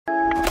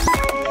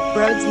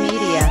Broads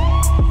Media.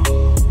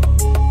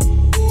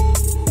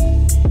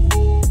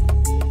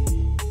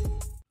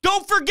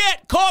 Don't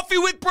forget, Coffee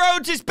with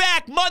Broads is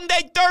back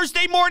Monday,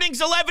 Thursday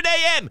mornings, 11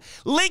 a.m.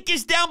 Link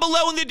is down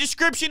below in the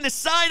description to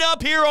sign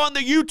up here on the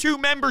YouTube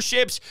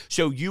memberships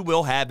so you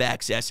will have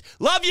access.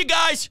 Love you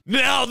guys.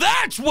 Now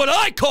that's what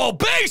I call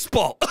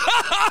baseball.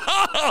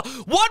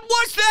 What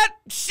was that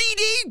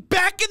CD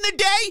back in the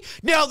day?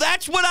 Now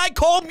that's what I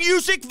call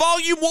music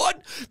volume 1.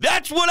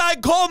 That's what I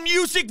call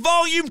music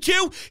volume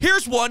 2.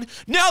 Here's one.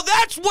 Now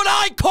that's what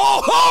I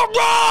call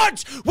home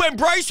runs. When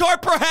Bryce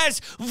Harper has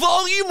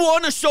volume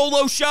 1, a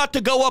solo shot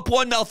to go up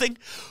 1-0.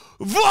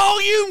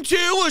 Volume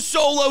 2, a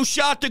solo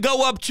shot to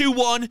go up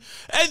 2-1,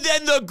 and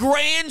then the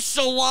grand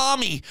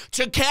salami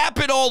to cap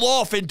it all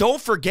off. And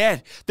don't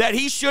forget that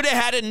he should have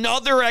had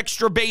another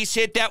extra base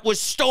hit that was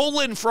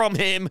stolen from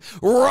him,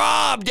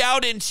 robbed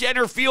out in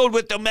center field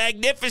with a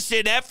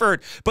magnificent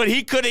effort, but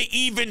he could have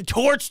even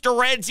torched the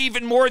Reds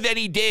even more than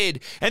he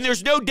did. And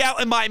there's no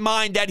doubt in my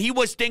mind that he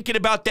was thinking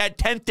about that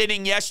 10th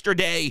inning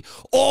yesterday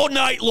all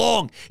night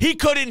long. He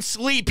couldn't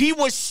sleep. He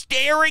was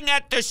staring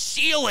at the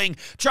ceiling,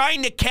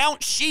 trying to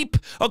count sheep.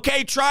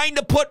 Okay, trying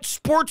to put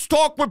Sports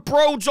Talk with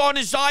Broads on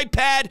his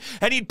iPad,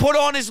 and he'd put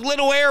on his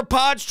little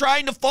AirPods,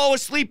 trying to fall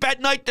asleep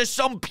at night to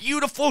some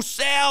beautiful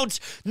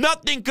sounds.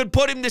 Nothing could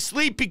put him to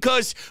sleep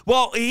because,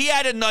 well, he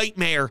had a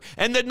nightmare,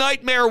 and the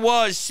nightmare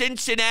was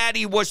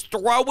Cincinnati was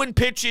throwing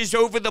pitches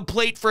over the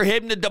plate for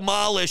him to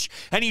demolish,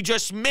 and he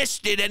just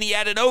missed it, and he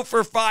had an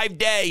 0-for-5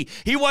 day.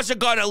 He wasn't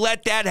going to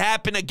let that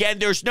happen again.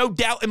 There's no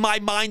doubt in my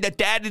mind that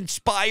that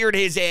inspired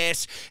his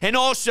ass. And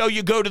also,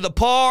 you go to the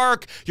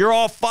park, you're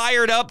all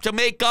fired up to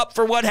make up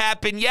for what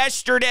happened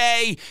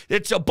yesterday.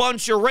 It's a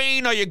bunch of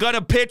rain. Are you going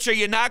to pitch? Are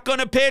you not going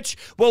to pitch?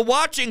 Well,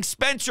 watching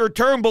Spencer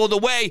Turnbull, the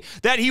way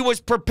that he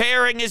was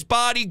preparing his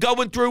body,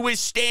 going through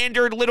his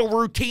standard little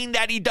routine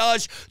that he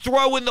does,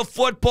 throwing the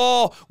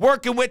football,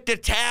 working with the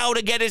towel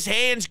to get his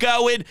hands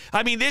going.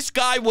 I mean, this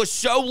guy was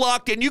so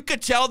locked, and you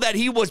could tell that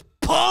he was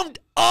pumped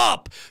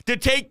up to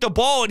take the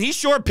ball, and he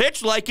sure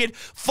pitched like it.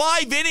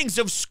 5 innings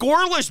of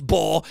scoreless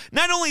ball.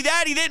 Not only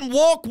that, he didn't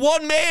walk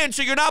one man,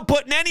 so you're not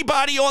putting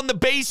anybody on the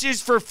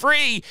bases for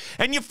free,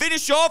 and you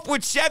finish off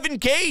with 7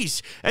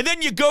 Ks, and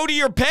then you go to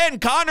your pen.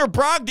 Connor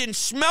Brogdon,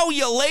 smell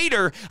you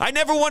later. I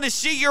never want to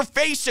see your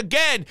face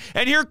again.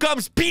 And here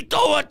comes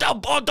Pito at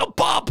the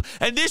bump,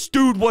 and this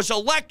dude was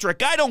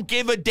electric. I don't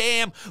give a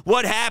damn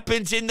what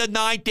happens in the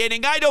 9th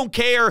inning. I don't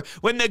care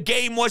when the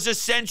game was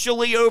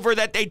essentially over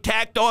that they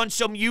tacked on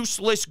some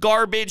useless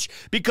garbage,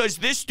 because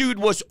this dude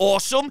was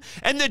awesome,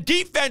 and the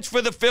defense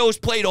for the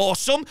Phils played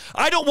awesome.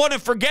 I don't want to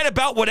forget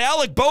about what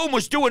Alec Boehm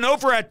was doing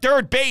over at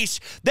third base.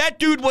 That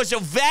dude was a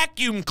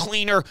vacuum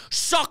cleaner,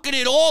 sucking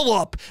it all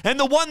up. And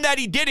the one that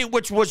he didn't,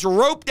 which was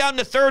rope down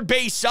the third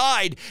base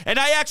side, and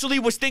I actually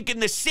was thinking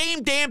the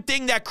same damn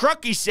thing that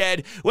Crucky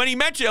said when he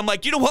mentioned it. I'm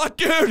like, you know what,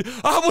 dude?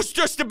 I was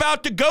just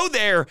about to go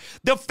there.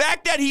 The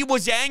fact that he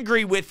was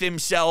angry with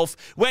himself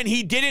when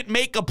he didn't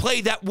make a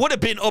play that would have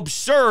been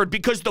absurd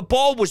because the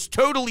ball was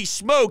totally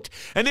smoked,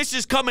 and this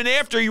is coming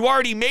after you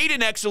already made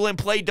an excellent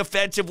play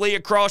defensively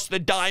across the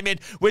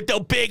diamond with the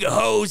big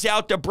hose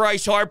out to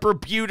Bryce Harper,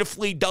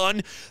 beautifully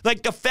done.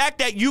 Like, the fact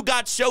that you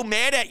got so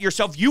mad at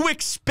yourself, you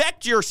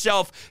expect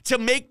yourself to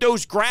make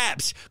those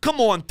grabs.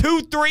 Come on,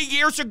 2-3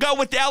 years ago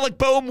with Alec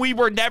Boehm, we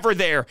were never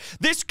there.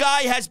 This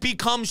guy has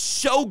become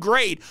so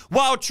great,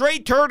 while Trey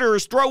Turner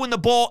is throwing the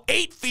ball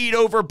 8 feet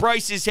over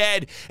Bryce's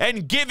head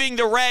and giving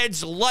the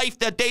Reds life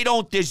that they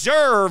don't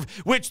deserve,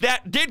 which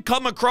that did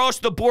come across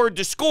the board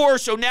to score.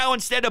 So now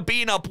instead of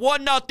being up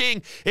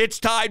 1-0, it's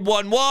tied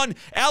 1-1.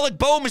 Alec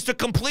Boehm is the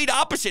complete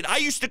opposite. I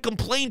used to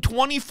complain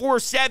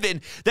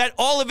 24/7 that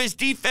all of his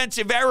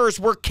defensive errors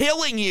were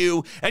killing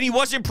you and he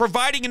wasn't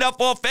providing enough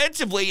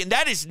offensively, and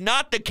that is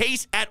not the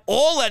case at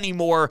all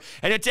anymore.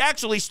 And it's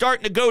actually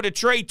starting to go to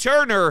Trey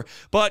Turner.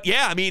 But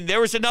yeah, I mean,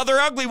 there was another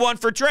ugly one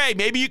for Trey.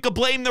 Maybe you could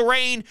blame the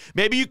rain.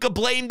 Maybe you could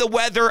blame the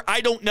weather.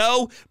 I don't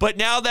know. But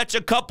now that's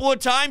a couple of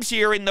times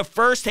here in the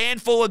first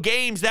handful of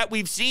games that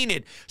we've seen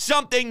it.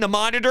 Something to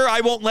monitor.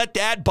 I won't let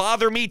that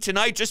bother me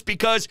tonight, just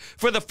because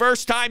for the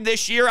first time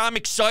this year, I'm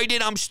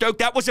excited. I'm stoked.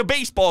 That was a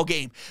baseball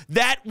game.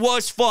 That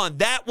was fun.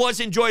 That was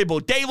enjoyable.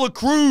 De La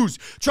Cruz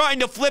trying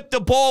to flip the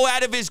ball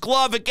out of his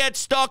glove. It gets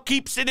stuck,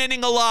 keeps an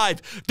inning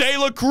alive. De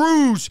La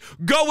Cruz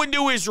going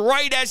to his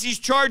right as he's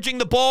charging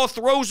the ball,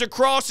 throws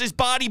across his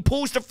body,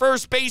 pulls the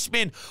first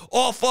baseman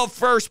off of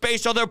first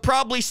base, although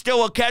probably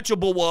still a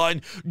catchable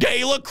one.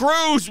 De La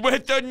Cruz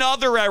with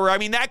another error. I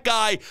mean, that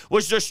guy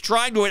was just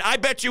trying to win. I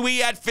bet you he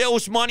had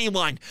Phil's money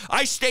line.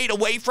 I stayed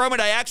away from it.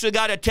 I actually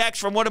got a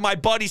text from one of my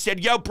buddies,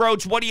 said, yo,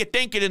 Broads, what are you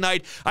thinking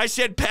tonight? I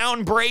said,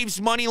 pound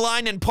Braves money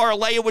line and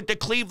parlay it with the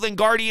Cleveland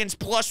Guardians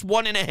plus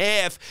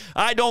 1.5.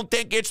 I don't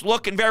think it's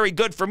looking very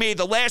good for me.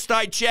 The last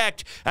I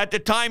checked, at the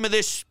time of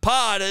this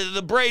pod,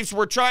 the Braves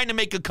were trying to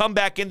make a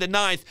comeback in the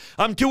 9th.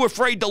 I'm too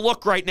afraid to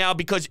look right now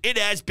because it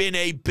has been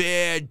a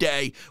bad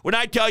day. When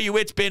I tell you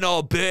it's been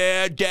a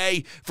bad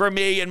day for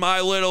me and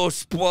my little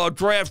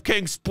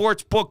DraftKings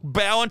Sportsbook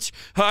balance,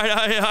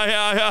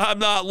 I'm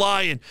not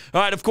lying.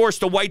 All right, of course,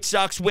 the White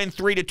Sox win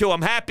 3-2.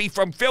 I'm happy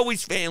from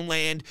Phillies fan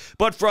land,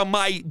 but from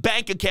my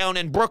bank account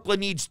in Brooklyn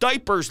needs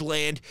diapers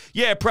land,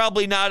 yeah,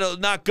 probably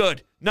not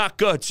good. Not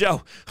good.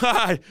 So,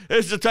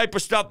 this is the type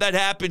of stuff that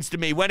happens to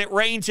me. When it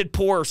rains, it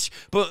pours.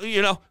 But,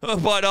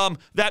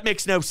 that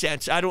makes no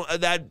sense.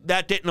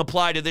 That didn't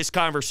apply to this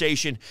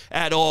conversation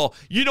at all.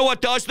 You know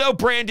what does, though?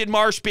 Brandon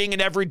Marsh being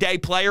an everyday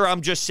player,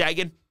 I'm just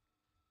saying.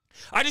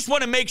 I just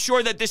want to make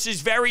sure that this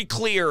is very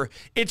clear.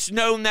 It's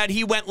known that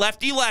he went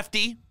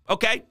lefty-lefty.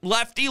 Okay,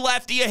 lefty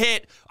a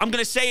hit. I'm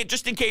going to say it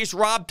just in case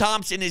Rob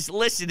Thompson is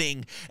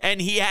listening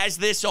and he has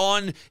this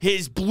on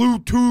his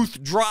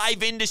Bluetooth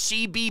drive into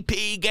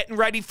CBP, getting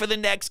ready for the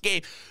next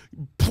game.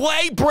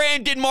 Play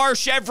Brandon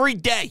Marsh every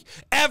day,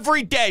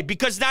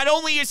 because not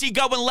only is he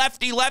going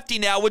lefty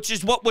now, which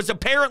is what was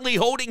apparently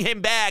holding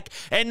him back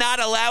and not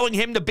allowing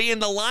him to be in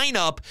the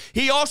lineup,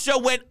 he also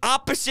went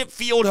opposite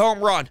field home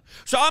run.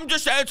 So I'm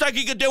just saying, it's like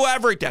he could do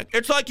everything.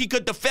 It's like he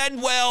could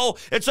defend well.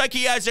 It's like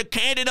he has a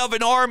cannon of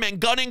an arm and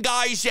gunning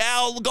guys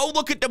out. Go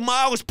look at the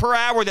miles per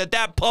hour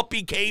that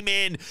puppy came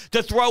in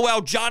to throw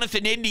out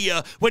Jonathan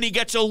India when he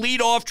gets a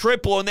leadoff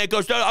triple, and then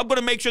goes, I'm going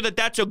to make sure that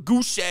that's a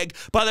goose egg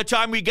by the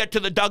time we get to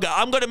the dugout.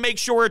 I'm going to make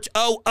sure it's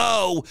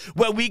 0-0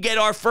 when we get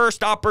our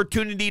first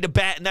opportunity to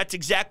bat, and that's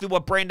exactly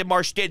what Brandon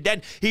Marsh did.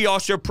 Then he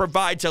also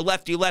provides a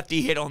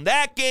lefty hit on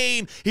that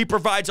game. He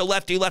provides a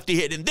lefty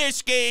hit in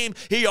this game.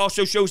 He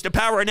also shows the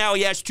power, and now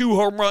he has 2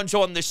 home runs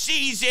on the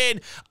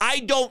season. I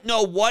don't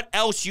know what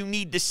else you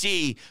need to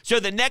see. So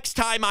the next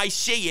time I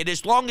see it,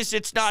 as long as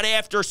it's not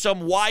after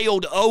some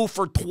wild 0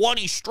 for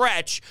 20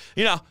 stretch,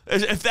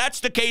 if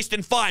that's the case,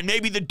 then fine.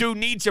 Maybe the dude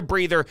needs a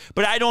breather,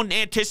 but I don't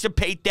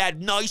anticipate that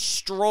nice,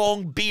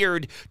 strong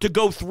beard to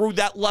go through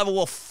that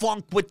level of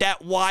funk with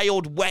that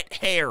wild, wet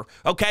hair,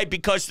 okay?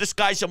 Because this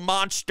guy's a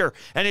monster,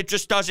 and it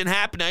just doesn't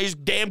happen. He's a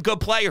damn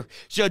good player.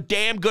 He's a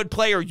damn good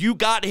player. You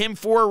got him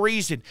for a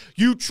reason.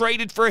 You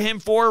traded for him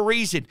for a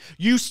reason.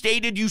 You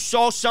stated you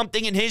saw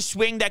something in his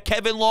swing that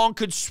Kevin Long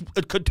could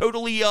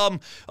totally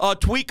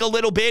tweak a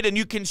little bit, and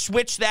you can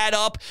switch that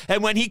up,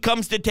 and when he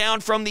comes to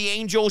town from the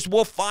Angels,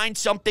 we'll find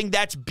something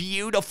that's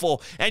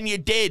beautiful, and you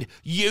did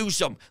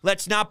use him.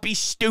 Let's not be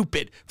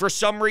stupid. For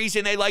some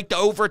reason, they like to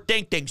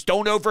overthink things.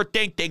 Don't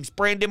overthink things.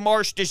 Brandon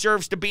Marsh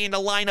deserves to be in the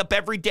lineup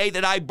every day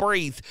that I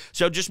breathe,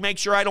 so just make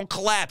sure I don't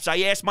collapse. I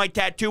asked my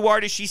tattoo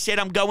artist. She said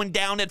I'm going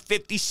down at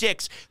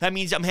 56. That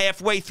means I'm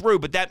halfway through,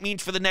 but that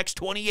means for the next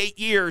 28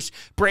 years,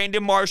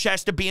 Brandon Marsh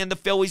has to be in the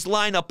Phillies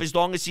lineup as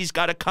long as he's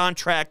got a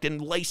contract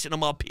and lacing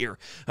him up here.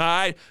 All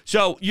right?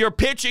 So your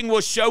pitching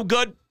was so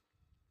good.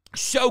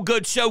 So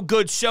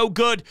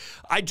good.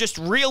 I just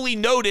really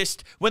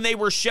noticed when they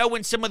were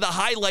showing some of the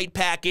highlight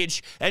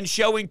package and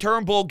showing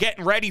Turnbull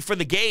getting ready for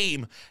the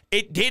game,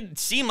 it did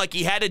seem like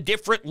he had a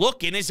different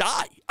look in his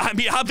eye. I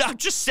mean, I'm not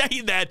just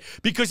saying that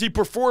because he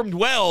performed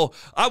well.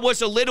 I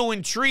was a little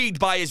intrigued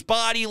by his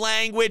body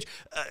language.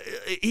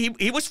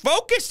 He was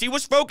focused.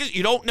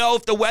 You don't know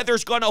if the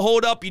weather's going to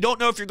hold up. You don't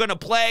know if you're going to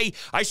play.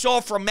 I saw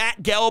from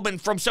Matt Gelb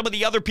and from some of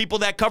the other people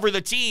that cover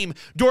the team,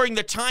 during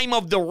the time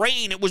of the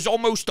rain, it was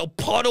almost a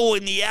puddle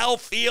in the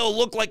outfield,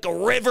 looked like a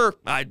river.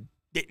 I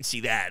didn't see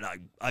that.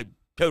 I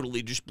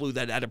totally just blew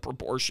that out of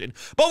proportion.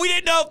 But we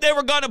didn't know if they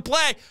were going to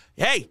play.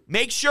 Hey,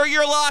 make sure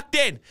you're locked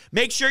in.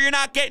 Make sure you're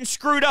not getting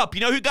screwed up.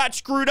 You know who got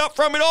screwed up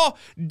from it all?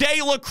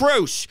 De La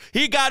Cruz.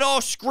 He got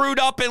all screwed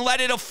up and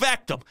let it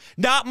affect him.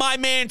 Not my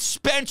man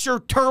Spencer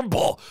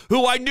Turnbull,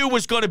 who I knew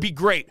was going to be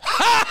great.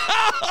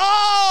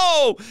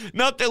 Oh,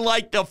 nothing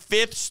like the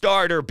 5th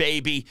starter,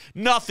 baby.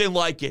 Nothing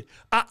like it.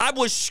 I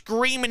was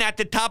screaming at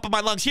the top of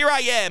my lungs. Here I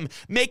am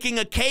making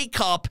a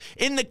K-cup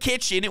in the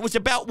kitchen. It was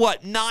about,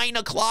 9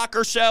 o'clock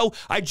or so.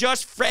 I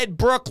just fed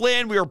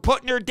Brooklyn. We were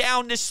putting her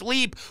down to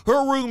sleep.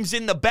 Her room's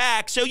in the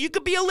back, so you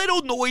could be a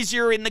little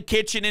noisier in the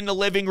kitchen, in the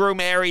living room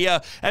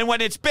area. And when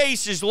its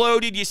base is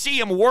loaded, you see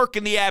him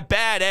working the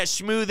at-bat as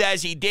smooth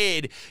as he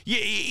did.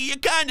 You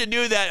kind of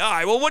knew that, all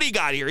right, well, what do you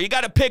got here? You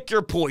got to pick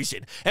your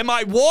poison. Am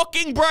I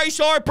walking Bryce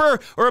Harper,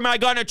 or am I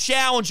going to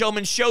challenge him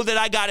and show that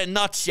I got a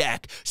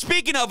nutsack?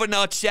 Speaking of a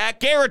nutsack,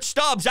 Garrett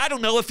Stubbs, I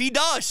don't know if he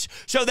does.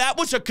 So that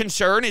was a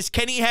concern, is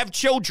can he have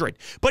children?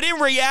 But in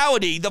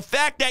reality, the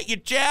fact that you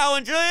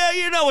challenge,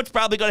 you know what's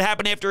probably going to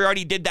happen after he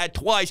already did that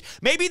twice.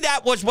 Maybe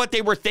that was what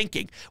they were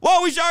thinking.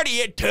 Well, he's already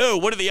hit 2.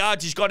 What are the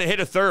odds he's going to hit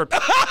a 3rd?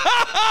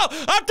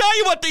 I'll tell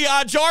you what the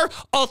odds are.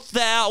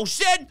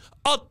 1,000.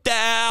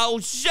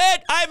 1,000.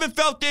 I haven't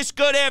felt this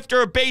good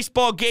after a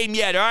baseball game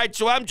yet, all right?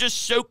 So I'm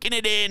just soaking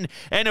it in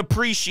and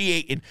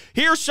appreciating.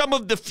 Here's some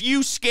of the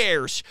few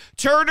scares.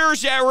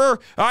 Turner's error,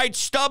 all right,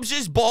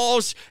 Stubbs'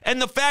 balls,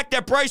 and the fact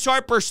that Bryce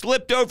Harper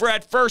slipped over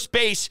at first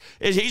base.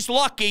 He's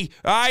lucky,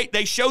 all right?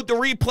 They showed the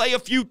replay a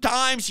few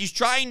times. He's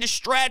trying to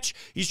stretch.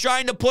 He's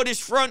trying to put his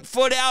front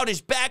foot out.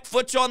 His back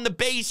foot's on the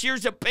base.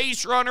 Here's a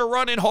base runner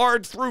running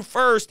hard through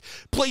first.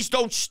 Please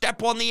don't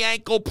step on the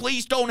ankle.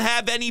 Please don't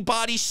have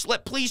anybody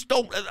slip. Please don't.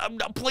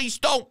 Please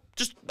don't.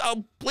 Just,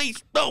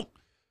 please don't.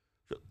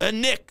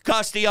 Nick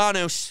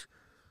Castellanos.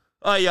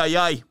 Ay, ay,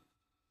 ay.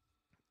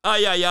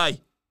 Ay, ay,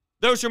 ay.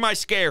 Those are my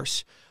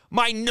scares.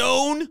 My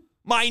known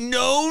my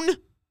known,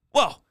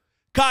 well,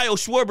 Kyle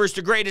Schwarber's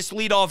the greatest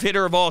leadoff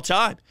hitter of all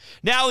time.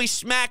 Now he's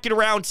smacking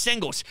around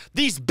singles.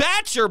 These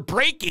bats are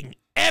breaking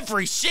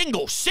every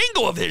single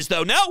of his,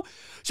 though, no?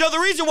 So the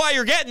reason why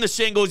you're getting the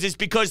singles is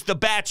because the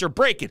bats are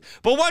breaking.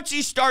 But once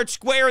he starts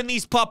squaring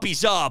these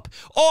puppies up,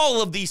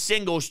 all of these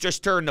singles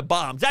just turn to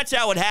bombs. That's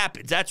how it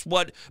happens. That's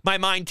what my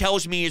mind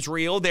tells me is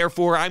real.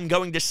 Therefore, I'm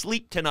going to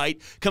sleep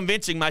tonight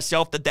convincing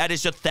myself that that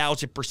is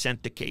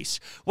 1,000% the case.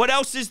 What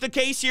else is the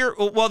case here?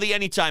 Well, the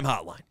Anytime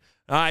Hotline.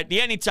 All right,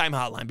 the Anytime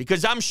Hotline,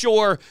 because I'm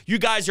sure you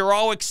guys are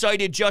all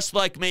excited just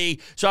like me,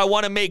 so I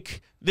want to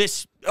make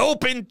this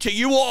open to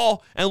you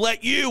all and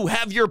let you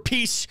have your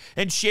piece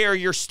and share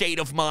your state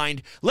of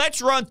mind. Let's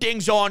run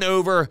things on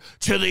over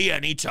to the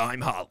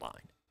Anytime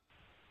Hotline.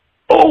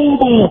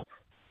 Oh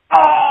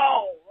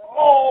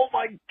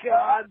my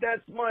God,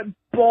 that's my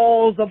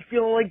balls. I'm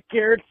feeling like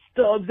Garrett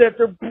Stubbs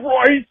after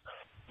Bryce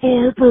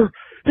Harper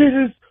hit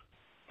his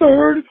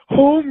third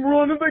home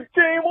run of the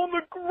game on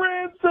the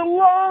grand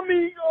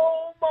salami.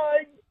 Oh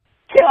my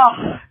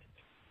God.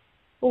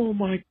 Oh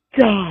my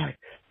God.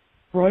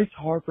 Bryce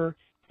Harper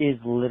is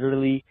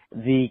literally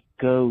the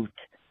GOAT.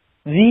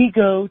 The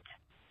GOAT.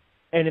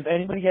 And if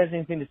anybody has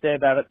anything to say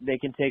about it, they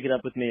can take it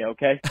up with me,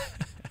 okay?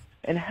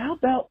 And how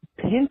about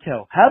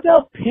Pinto? How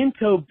about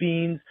Pinto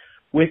Beans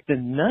with the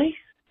nice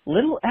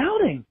little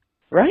outing,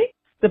 right?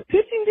 The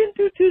pitching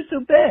didn't do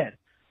so bad,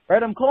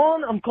 right? I'm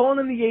calling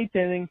in the 8th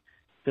inning,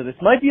 so this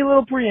might be a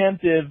little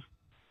preemptive,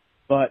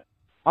 but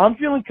I'm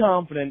feeling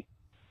confident.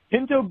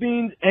 Pinto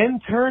Beans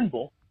and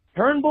Turnbull,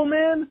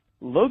 man,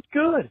 looked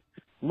good.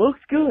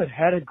 Looks good.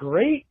 Had a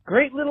great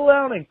little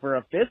outing for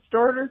a 5th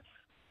starter.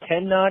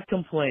 Cannot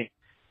complain.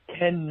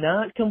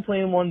 Cannot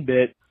complain one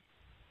bit.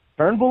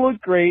 Turnbull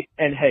looked great.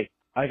 And hey,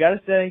 I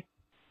gotta say,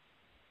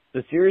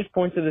 the serious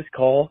points of this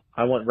call,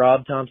 I want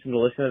Rob Thompson to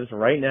listen to this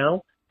right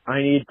now.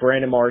 I need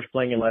Brandon Marsh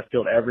playing in left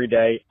field every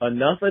day.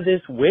 Enough of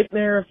this Whit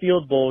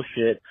Merrifield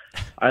bullshit.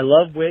 I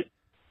love Whit.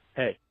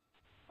 Hey,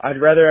 I'd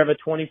rather have a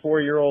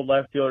 24-year-old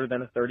left fielder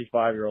than a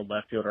 35-year-old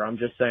left fielder. I'm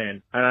just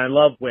saying. And I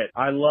love Whit.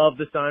 I love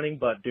the signing,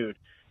 but dude,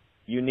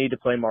 you need to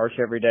play Marsh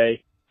every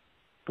day.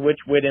 Switch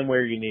Whit in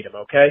where you need him,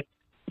 okay?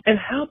 And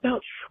how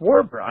about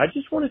Schwarber? I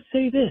just want to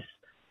say this.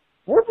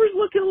 Schwarber's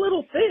looking a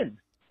little thin.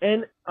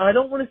 And I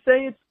don't want to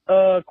say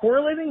it's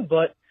correlating,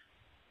 but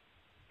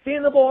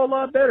seeing the ball a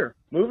lot better.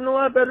 Moving a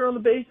lot better on the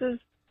bases.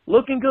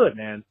 Looking good,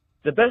 man.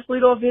 The best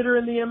leadoff hitter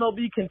in the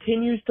MLB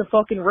continues to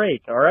fucking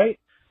rake, all right?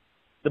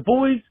 The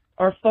boys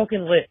are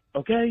fucking lit,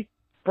 okay?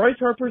 Bryce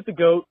Harper's the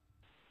GOAT.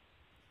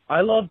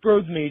 I love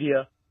Broads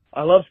Media.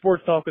 I love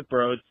Sports Talk with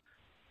Broads.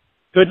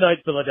 Good night,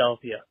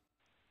 Philadelphia.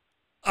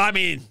 I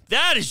mean,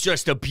 that is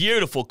just a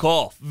beautiful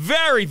call.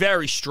 Very,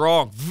 very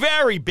strong.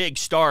 Very big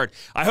start.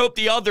 I hope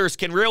the others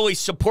can really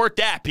support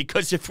that,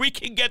 because if we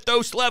can get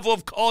those level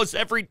of calls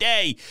every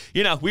day,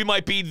 you know, we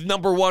might be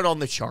number 1 on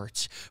the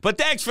charts. But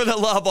thanks for the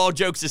love, all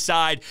jokes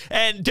aside.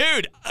 And,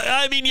 dude,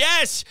 I mean,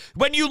 yes,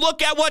 when you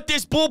look at what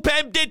this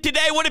bullpen did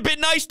today, would have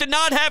been nice to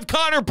not have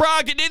Connor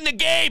Brogdon in the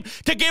game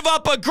to give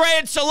up a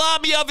grand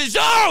salami of his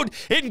own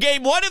in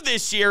game 1 of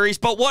this series.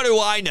 But what do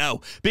I know?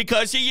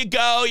 Because here you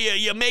go,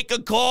 you make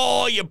a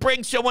call, you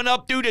bring someone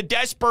up due to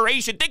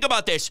desperation. Think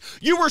about this.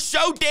 You were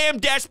so damn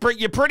desperate,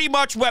 you pretty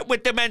much went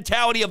with the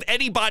mentality of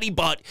anybody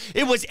but.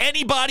 It was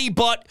anybody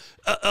but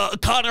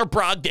Connor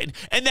Brogdon.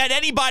 And that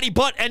anybody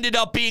but ended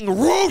up being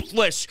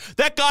ruthless.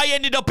 That guy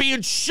ended up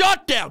being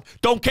shut down.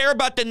 Don't care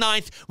about the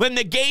 9th. When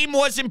the game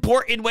was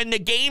important, when the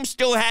game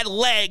still had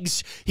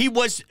legs, he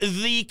was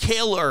the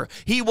killer.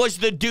 He was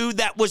the dude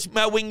that was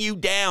mowing you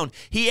down.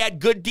 He had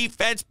good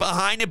defense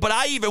behind it, but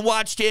I even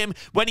watched him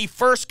when he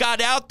first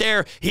got out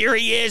there. Here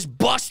he is,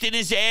 busting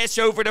his ass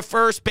over to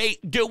first base,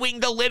 doing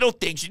the little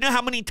things. You know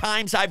how many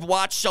times I've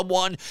watched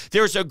someone,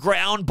 there's a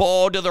ground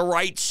ball to the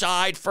right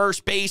side,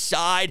 first base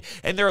side,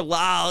 and they're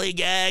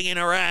lollygagging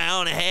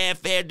around,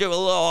 half-ass, do a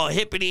little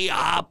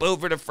hippity-hop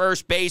over to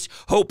first base,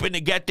 hoping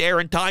to get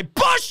there in time.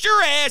 Bust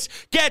your ass,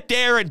 get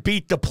there, and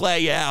beat the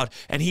play out.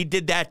 And he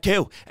did that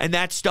too, and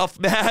that stuff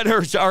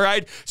matters, all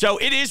right? So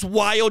it is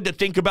wild to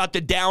think about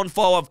the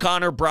downfall of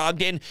Connor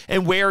Brogdon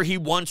and where he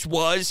once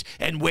was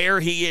and where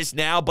he is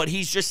now, but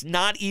he's just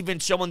not even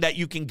someone that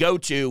you can go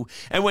to.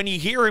 And when you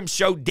hear him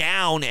so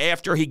down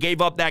after he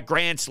gave up that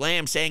grand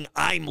slam saying,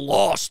 I'm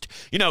lost,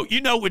 you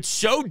know it's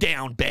so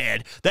down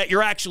bad that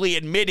you're actually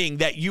admitting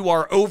that you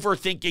are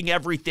overthinking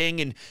everything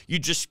and you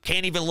just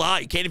can't even lie.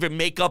 You can't even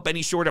make up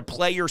any sort of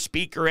play or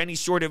speak or any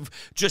sort of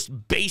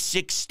just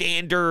basic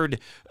standard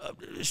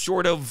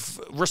sort of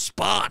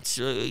response.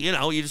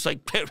 You're just like,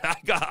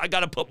 I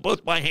got to put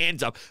both my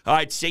hands up. All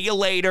right, see you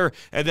later,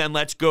 and then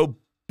let's go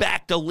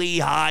back to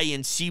Lehigh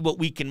and see what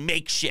we can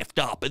makeshift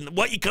up. And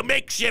what you can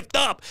makeshift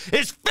up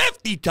is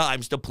 50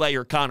 times the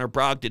player Connor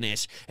Brogdon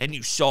is. And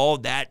you saw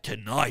that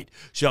tonight.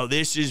 So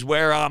this is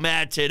where I'm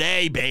at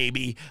today,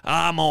 baby.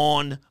 I'm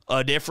on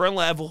a different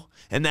level.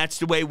 And that's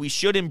the way we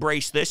should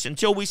embrace this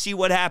until we see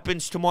what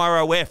happens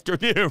tomorrow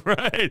afternoon,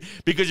 right?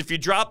 Because if you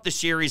drop the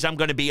series, I'm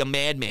going to be a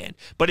madman.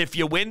 But if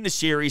you win the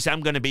series, I'm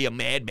going to be a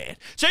madman.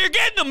 So you're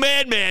getting a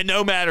madman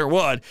no matter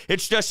what.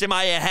 It's just, am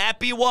I a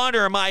happy one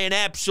or am I an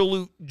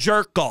absolute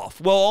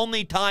jerk-off? Well,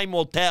 only time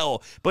will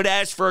tell. But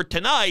as for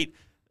tonight,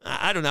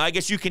 I don't know. I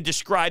guess you can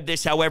describe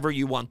this however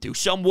you want to.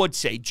 Some would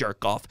say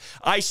jerk off.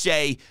 I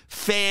say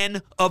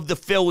fan of the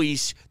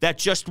Phillies that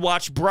just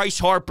watched Bryce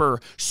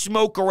Harper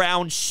smoke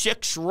around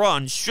 6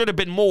 runs. Should have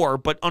been more,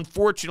 but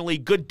unfortunately,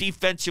 good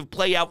defensive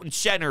play out in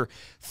center.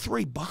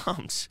 3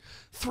 bombs.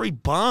 3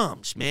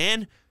 bombs,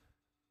 man.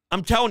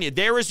 I'm telling you,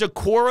 there is a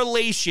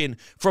correlation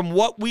from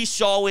what we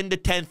saw in the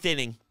 10th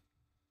inning.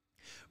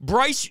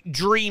 Bryce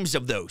dreams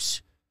of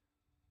those.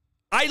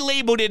 I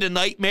labeled it a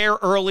nightmare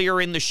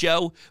earlier in the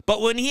show,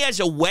 but when he has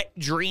a wet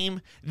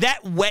dream,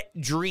 that wet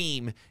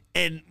dream,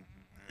 and,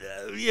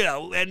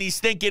 and he's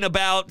thinking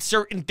about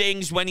certain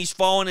things when he's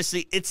falling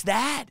asleep, it's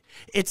that.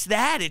 It's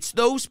that. It's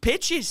those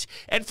pitches.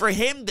 And for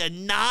him to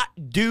not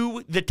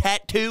do the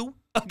tattoo,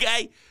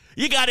 okay,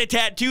 you got to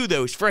tattoo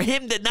those. For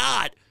him to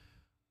not,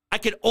 I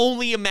can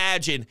only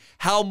imagine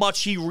how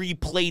much he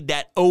replayed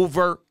that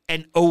over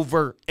and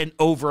over and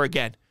over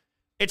again.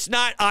 It's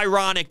not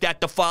ironic that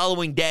the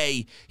following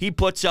day he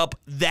puts up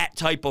that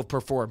type of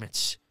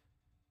performance.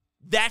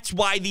 That's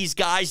why these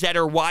guys that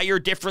are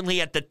wired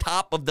differently at the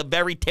top of the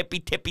very tippy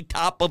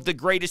top of the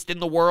greatest in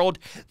the world,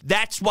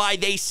 that's why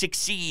they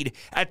succeed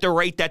at the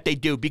rate that they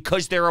do,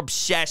 because they're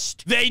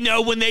obsessed. They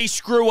know when they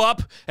screw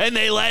up and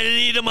they let it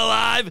eat them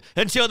alive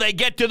until they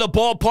get to the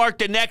ballpark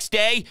the next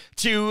day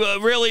to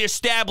really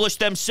establish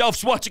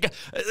themselves once again.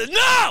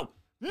 No!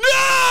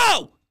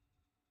 No!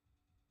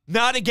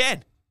 Not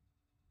again.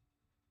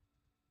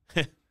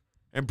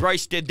 And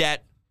Bryce did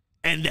that,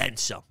 and then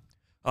some.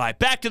 All right,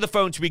 back to the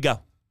phones we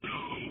go.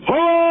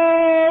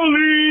 Holy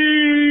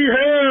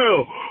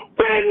hell!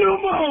 Bend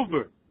them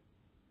over!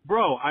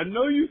 Bro, I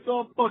know you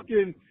saw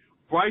fucking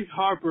Bryce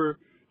Harper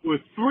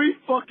with 3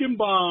 fucking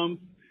bombs,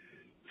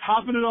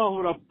 topping it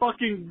off with a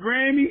fucking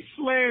Grammy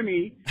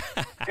slammy,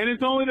 and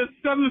it's only the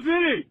 7th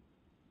inning.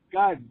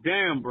 God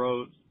damn,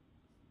 bros.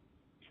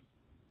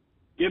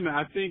 Yeah, man,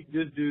 I think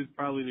this dude's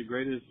probably the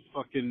greatest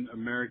fucking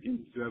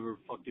American to ever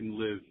fucking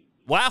live.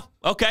 Wow.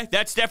 Okay.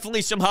 That's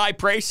definitely some high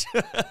praise.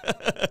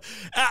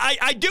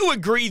 I do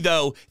agree,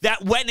 though,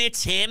 that when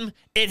it's him,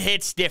 it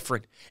hits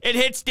different. It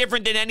hits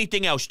different than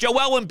anything else.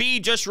 Joel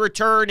Embiid just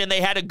returned, and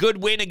they had a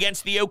good win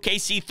against the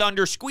OKC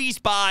Thunder,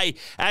 squeezed by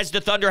as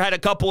the Thunder had a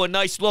couple of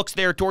nice looks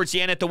there towards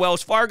the end at the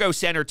Wells Fargo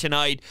Center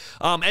tonight.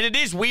 And it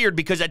is weird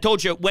because I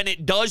told you, when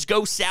it does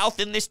go south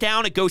in this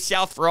town, it goes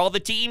south for all the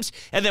teams.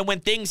 And then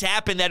when things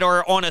happen that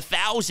are on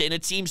 1,000,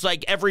 it seems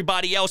like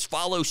everybody else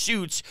follows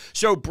suits.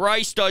 So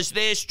Bryce does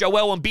this,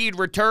 Joel Embiid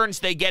returns,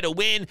 they get a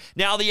win.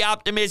 Now the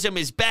optimism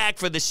is back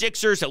for the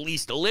Sixers, at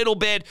least a little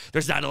bit.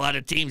 There's not a lot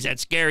of teams that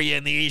scare you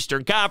in the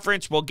Eastern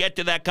Conference. We'll get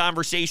to that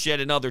conversation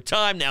at another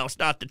time. Now it's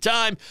not the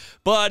time.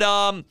 But,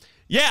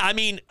 yeah, I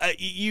mean,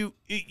 you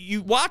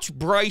watch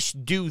Bryce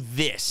do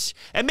this,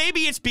 and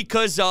maybe it's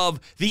because of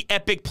the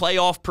epic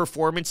playoff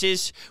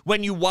performances.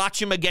 When you watch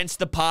him against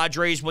the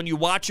Padres, when you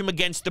watch him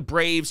against the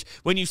Braves,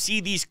 when you see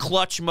these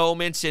clutch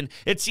moments, and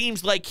it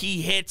seems like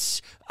he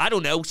hits, I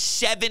don't know,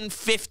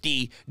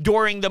 750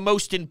 during the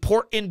most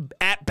important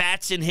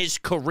at-bats in his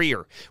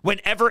career.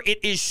 Whenever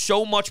it is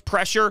so much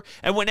pressure,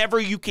 and whenever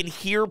you can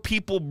hear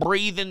people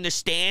breathe in the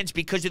stands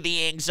because of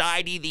the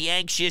anxiety, the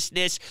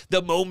anxiousness,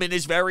 the moment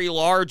is very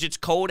large, it's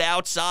cold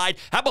outside.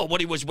 How about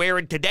what he was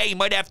wearing today? He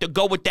might have to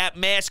go with that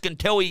mask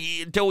until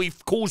he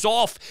cools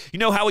off. You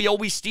know how he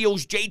always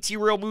steals JT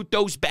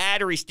Realmuto's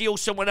bat, or he steals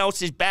someone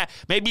else's bat?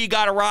 Maybe you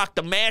got to rock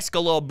the mask a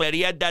little bit.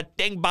 He had that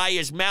thing by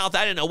his mouth.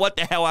 I didn't know what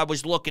the hell I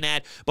was looking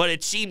at, but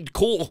it seemed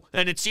cool,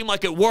 and it seemed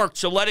like it worked,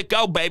 so let it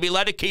go, baby.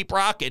 Let it keep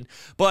rocking.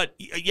 But,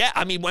 yeah,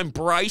 I mean, when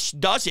Bryce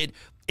does it,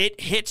 it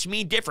hits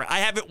me different. I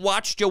haven't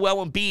watched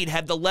Joel Embiid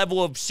have the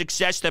level of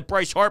success that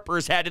Bryce Harper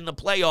has had in the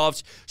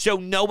playoffs, so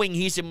knowing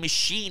he's a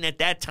machine at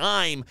that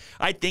time,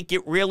 I think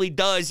it really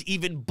does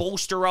even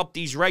bolster up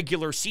these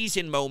regular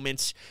season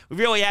moments. We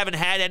really haven't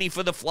had any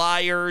for the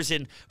Flyers,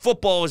 and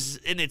football is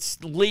in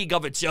its league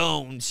of its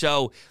own,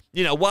 so,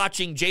 you know,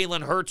 watching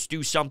Jalen Hurts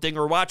do something,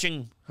 or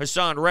watching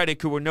Hassan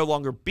Reddick, who will no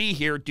longer be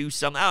here, do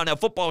something. I don't know.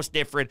 Football is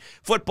different.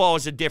 Football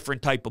is a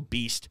different type of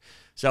beast.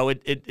 So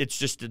it's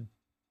just a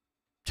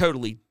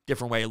totally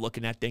different way of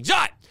looking at things. All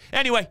right.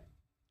 Anyway,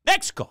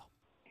 next call.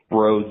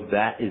 Bros,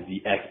 that is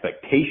the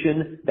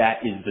expectation. That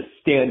is the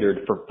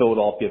standard for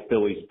Philadelphia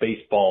Phillies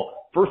baseball.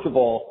 First of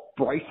all,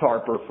 Bryce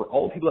Harper, for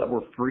all the people that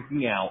were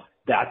freaking out,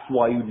 that's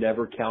why you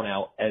never count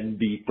out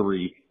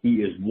NB3. He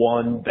is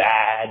one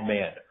bad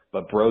man.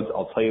 But, bros,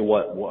 I'll tell you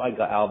what I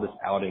got out of this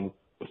outing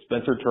with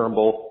Spencer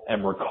Turnbull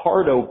and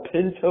Ricardo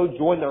Pinto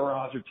join the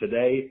roster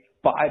today.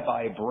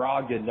 Bye-bye,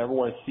 Brogdon. Never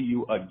want to see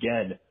you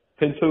again.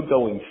 Pinto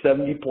going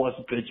 70-plus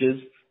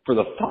pitches for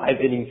the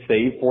 5-inning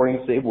save,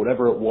 4-inning save,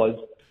 whatever it was.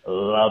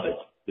 Love it.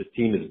 This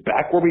team is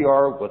back where we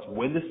are. Let's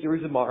win the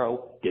series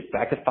tomorrow, get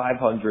back at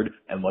 500,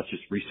 and let's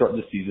just restart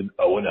the season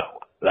 0-0.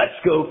 Let's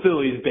go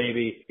Phillies,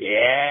 baby.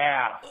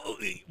 Yeah.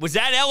 Was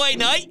that LA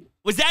night?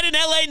 Was that an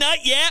LA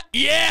night? Yeah.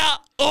 Yeah.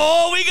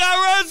 Oh, we got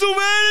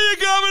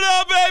WrestleMania coming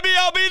up, baby.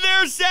 I'll be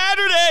there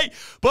Saturday.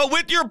 But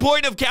with your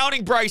point of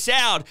counting Bryce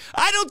out,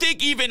 I don't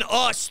think even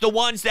us, the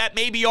ones that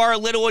maybe are a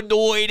little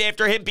annoyed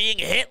after him being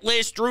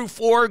hitless through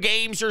 4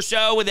 games or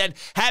so and then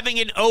having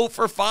an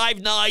 0-for-5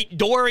 night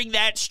during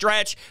that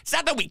stretch, it's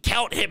not that we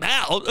count him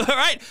out, all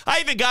right? I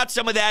even got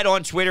some of that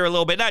on Twitter a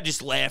little bit, and I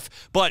just laugh.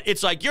 But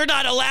it's like, you're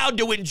not allowed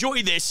to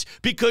enjoy this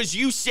because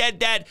you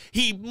said that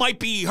he might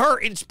be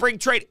hurt in spring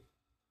trade.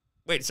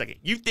 Wait a second.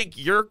 You think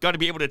you're going to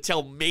be able to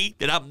tell me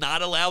that I'm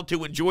not allowed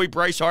to enjoy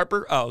Bryce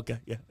Harper? Oh, okay.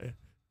 Yeah.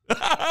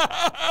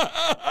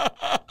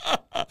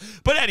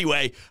 But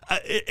anyway,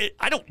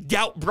 I don't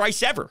doubt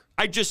Bryce ever.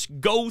 I just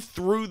go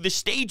through the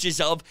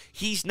stages of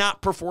he's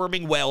not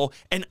performing well,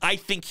 and I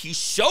think he's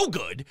so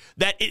good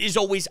that it is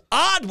always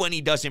odd when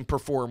he doesn't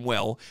perform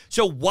well.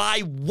 So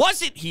why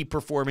wasn't he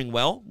performing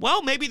well?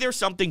 Well, maybe there's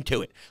something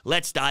to it.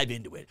 Let's dive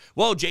into it.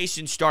 Well,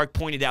 Jason Stark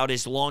pointed out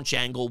his launch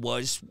angle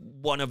was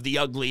one of the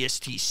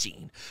ugliest he's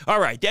seen. All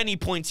right, then he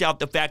points out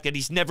the fact that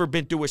he's never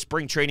been through a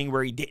spring training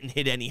where he didn't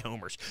hit any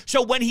homers.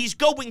 So when he's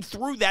going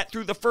through that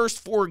through the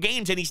first 4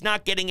 games and he's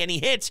not getting any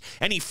hits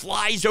and he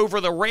flies over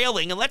the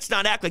railing, and let's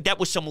not act like that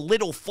was some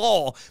little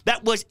fall.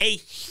 That was a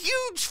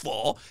huge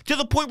fall to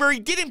the point where he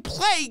didn't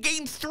play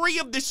game 3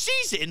 of the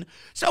season.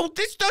 So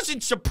this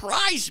doesn't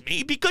surprise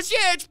me because,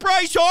 yeah, it's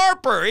Bryce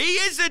Harper. He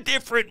is a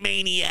different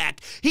maniac.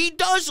 He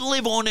does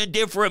live on a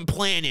different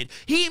planet.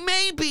 He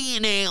may be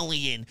an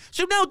alien.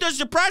 So no, it doesn't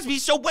surprise me.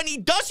 So when he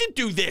doesn't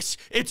do this,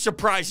 it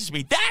surprises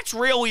me. That's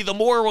really the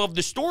moral of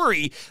the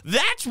story.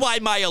 That's why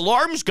my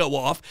alarms go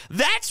off.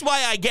 That's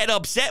why I get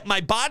upset. My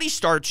body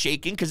starts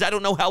shaking because I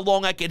don't know how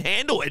long I can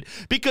handle it,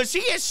 because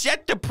he has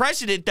set the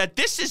precedent that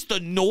this is the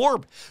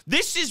norm.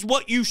 This is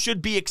what you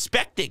should be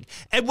expecting.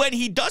 And when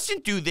he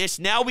doesn't do this,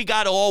 now we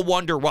got to all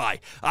wonder why.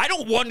 I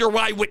don't wonder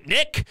why with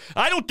Nick.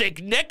 I don't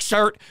think Nick's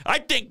hurt. I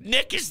think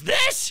Nick is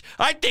this.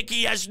 I think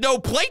he has no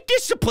plate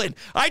discipline.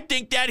 I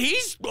think that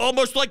he's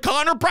almost like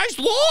Connor Price,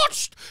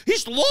 lost.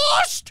 He's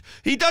lost.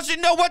 He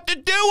doesn't know what to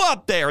do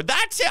up there.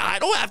 That's it. I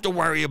don't have to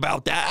worry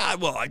about that.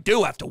 Well, I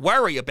do have to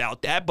worry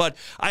about that, but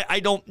I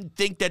don't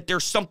think that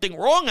there's something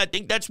wrong. I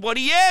think that's what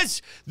he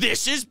is.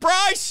 This is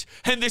Bryce,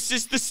 and this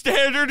is the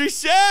standard he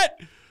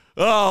set.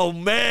 Oh,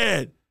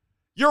 man.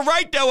 You're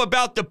right, though,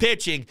 about the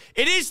pitching.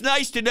 It is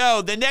nice to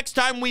know the next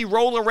time we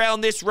roll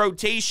around this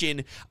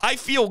rotation, I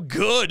feel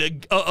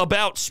good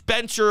about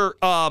Spencer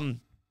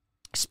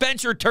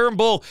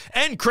Turnbull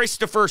and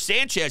Christopher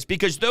Sanchez,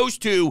 because those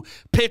two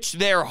pitched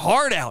their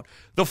heart out.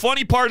 The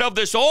funny part of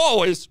this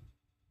all is,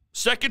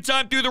 second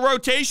time through the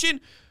rotation,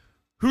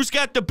 who's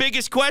got the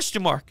biggest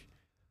question mark?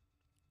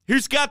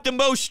 Who's got the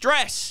most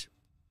stress?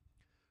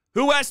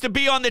 Who has to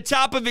be on the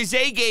top of his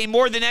A game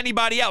more than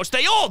anybody else?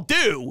 They all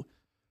do,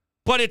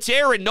 but it's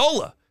Aaron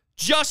Nola,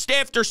 just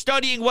after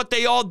studying what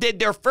they all did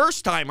their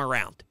first time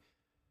around.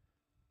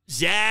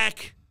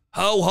 Zach,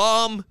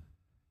 ho-hum,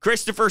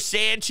 Christopher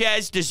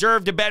Sanchez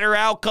deserved a better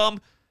outcome.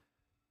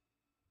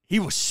 He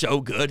was so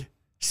good.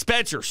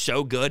 Spencer,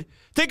 so good.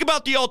 Think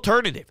about the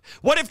alternative.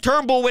 What if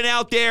Turnbull went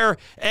out there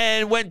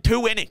and went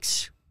 2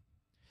 innings?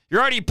 You're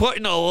already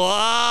putting a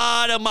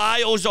lot of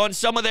miles on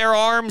some of their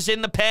arms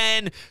in the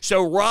pen,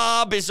 so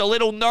Rob is a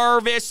little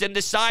nervous and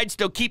decides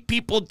to keep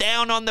people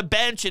down on the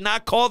bench and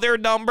not call their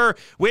number,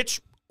 which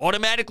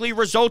automatically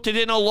resulted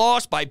in a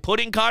loss by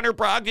putting Connor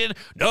Brogdon.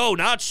 No,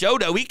 not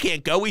Soto. He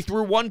can't go. He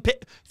threw one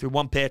pitch.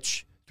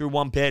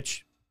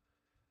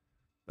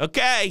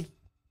 Okay.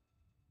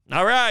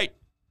 All right.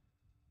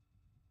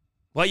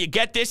 Well, you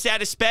get this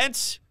out of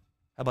Spence?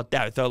 How about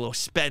that? I throw a little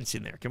Spence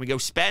in there. Can we go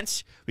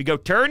Spence? We go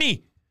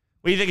Turney?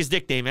 What do you think his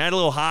nickname? I had a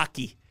little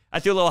hockey. I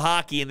threw a little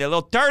hockey in there. A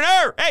little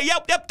Turner. Hey,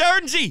 yep,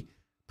 Turnsy.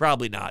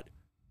 Probably not.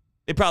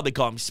 They probably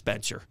call him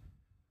Spencer.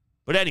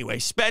 But anyway,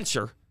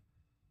 Spencer.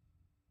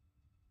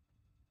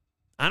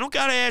 I don't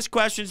got to ask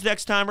questions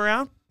next time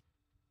around.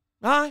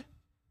 All right.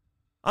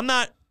 I'm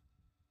not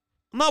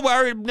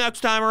worried next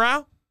time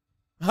around.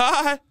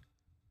 All right.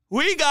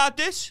 We got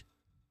this.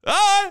 All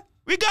right.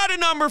 We got a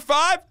number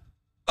 5.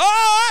 All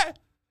right.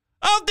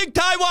 I don't think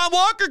Taiwan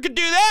Walker could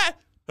do that.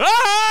 All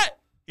right.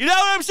 You know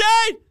what I'm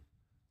saying?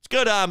 Let's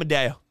go to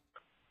Amadeo.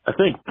 I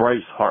think Bryce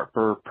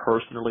Harper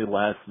personally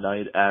last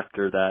night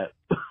after that,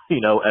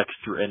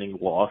 extra inning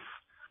loss,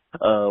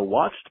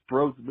 watched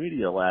Bros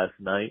Media last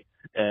night,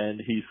 and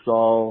he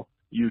saw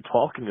you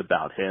talking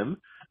about him.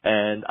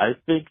 And I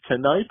think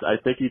tonight,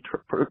 he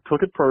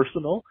took it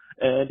personal,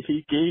 and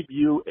he gave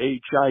you a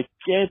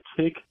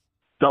gigantic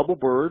double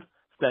bird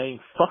saying,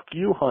 fuck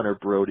you, Hunter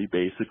Brody,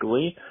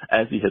 basically,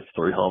 as he hits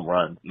 3 home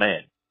runs.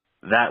 Man,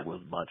 that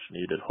was much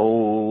needed.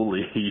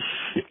 Holy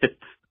shit.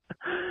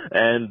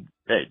 And,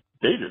 hey,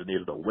 they just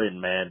needed a win,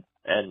 man.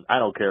 And I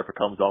don't care if it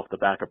comes off the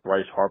back of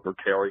Bryce Harper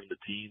carrying the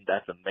team.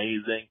 That's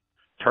amazing.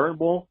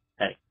 Turnbull,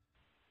 hey,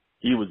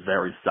 he was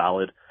very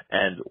solid.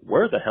 And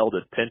where the hell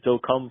did Pinto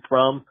come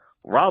from?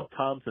 Rob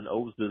Thompson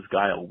owes this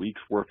guy a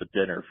week's worth of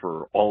dinner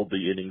for all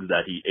the innings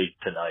that he ate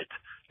tonight,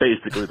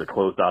 basically to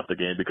close out the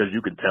game, because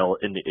you can tell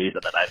in the eighth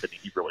and the ninth inning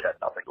he really had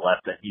nothing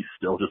left, and he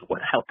still just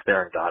went out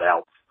there and got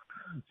out.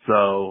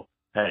 So,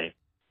 hey,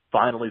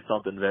 finally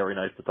something very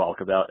nice to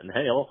talk about. And,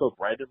 hey, also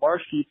Brandon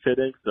Marsh keeps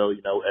hitting, so,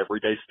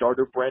 everyday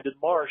starter Brandon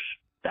Marsh,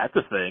 that's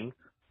a thing.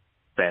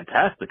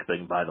 Fantastic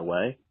thing, by the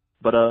way.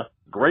 But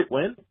great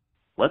win.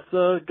 Let's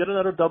get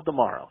another dub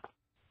tomorrow.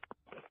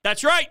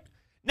 That's right.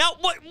 Now,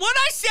 what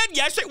I said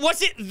yesterday,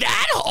 was it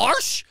that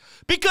harsh?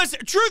 Because,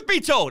 truth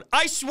be told,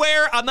 I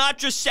swear I'm not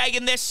just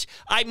saying this.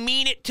 I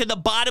mean it to the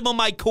bottom of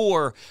my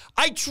core.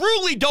 I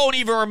truly don't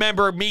even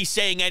remember me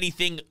saying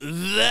anything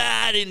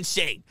that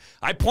insane.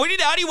 I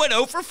pointed out he went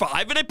 0 for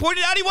 5, and I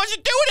pointed out he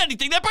wasn't doing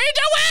anything. But you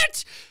do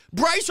it!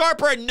 Bryce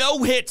Harper had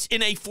no hits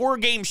in a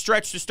 4-game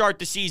stretch to start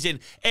the season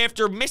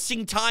after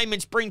missing time in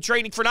spring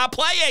training for not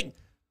playing.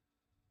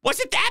 Was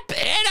it that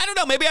bad? I don't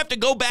know. Maybe I have to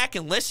go back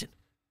and listen.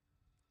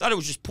 Thought it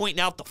was just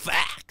pointing out the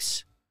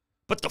facts.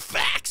 But the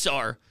facts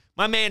are,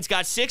 my man's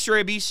got 6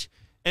 ribbies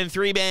and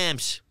 3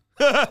 bams.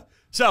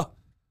 So,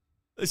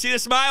 see the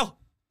smile?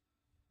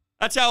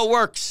 That's how it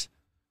works.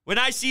 When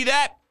I see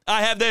that,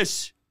 I have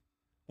this.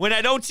 When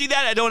I don't see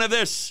that, I don't have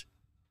this.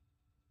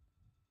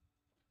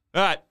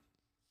 All right.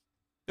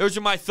 Those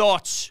are my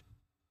thoughts.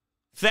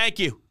 Thank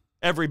you,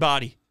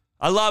 everybody.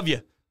 I love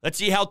you. Let's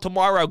see how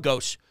tomorrow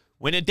goes.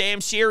 Win a damn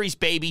series,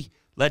 baby.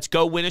 Let's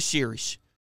go win a series.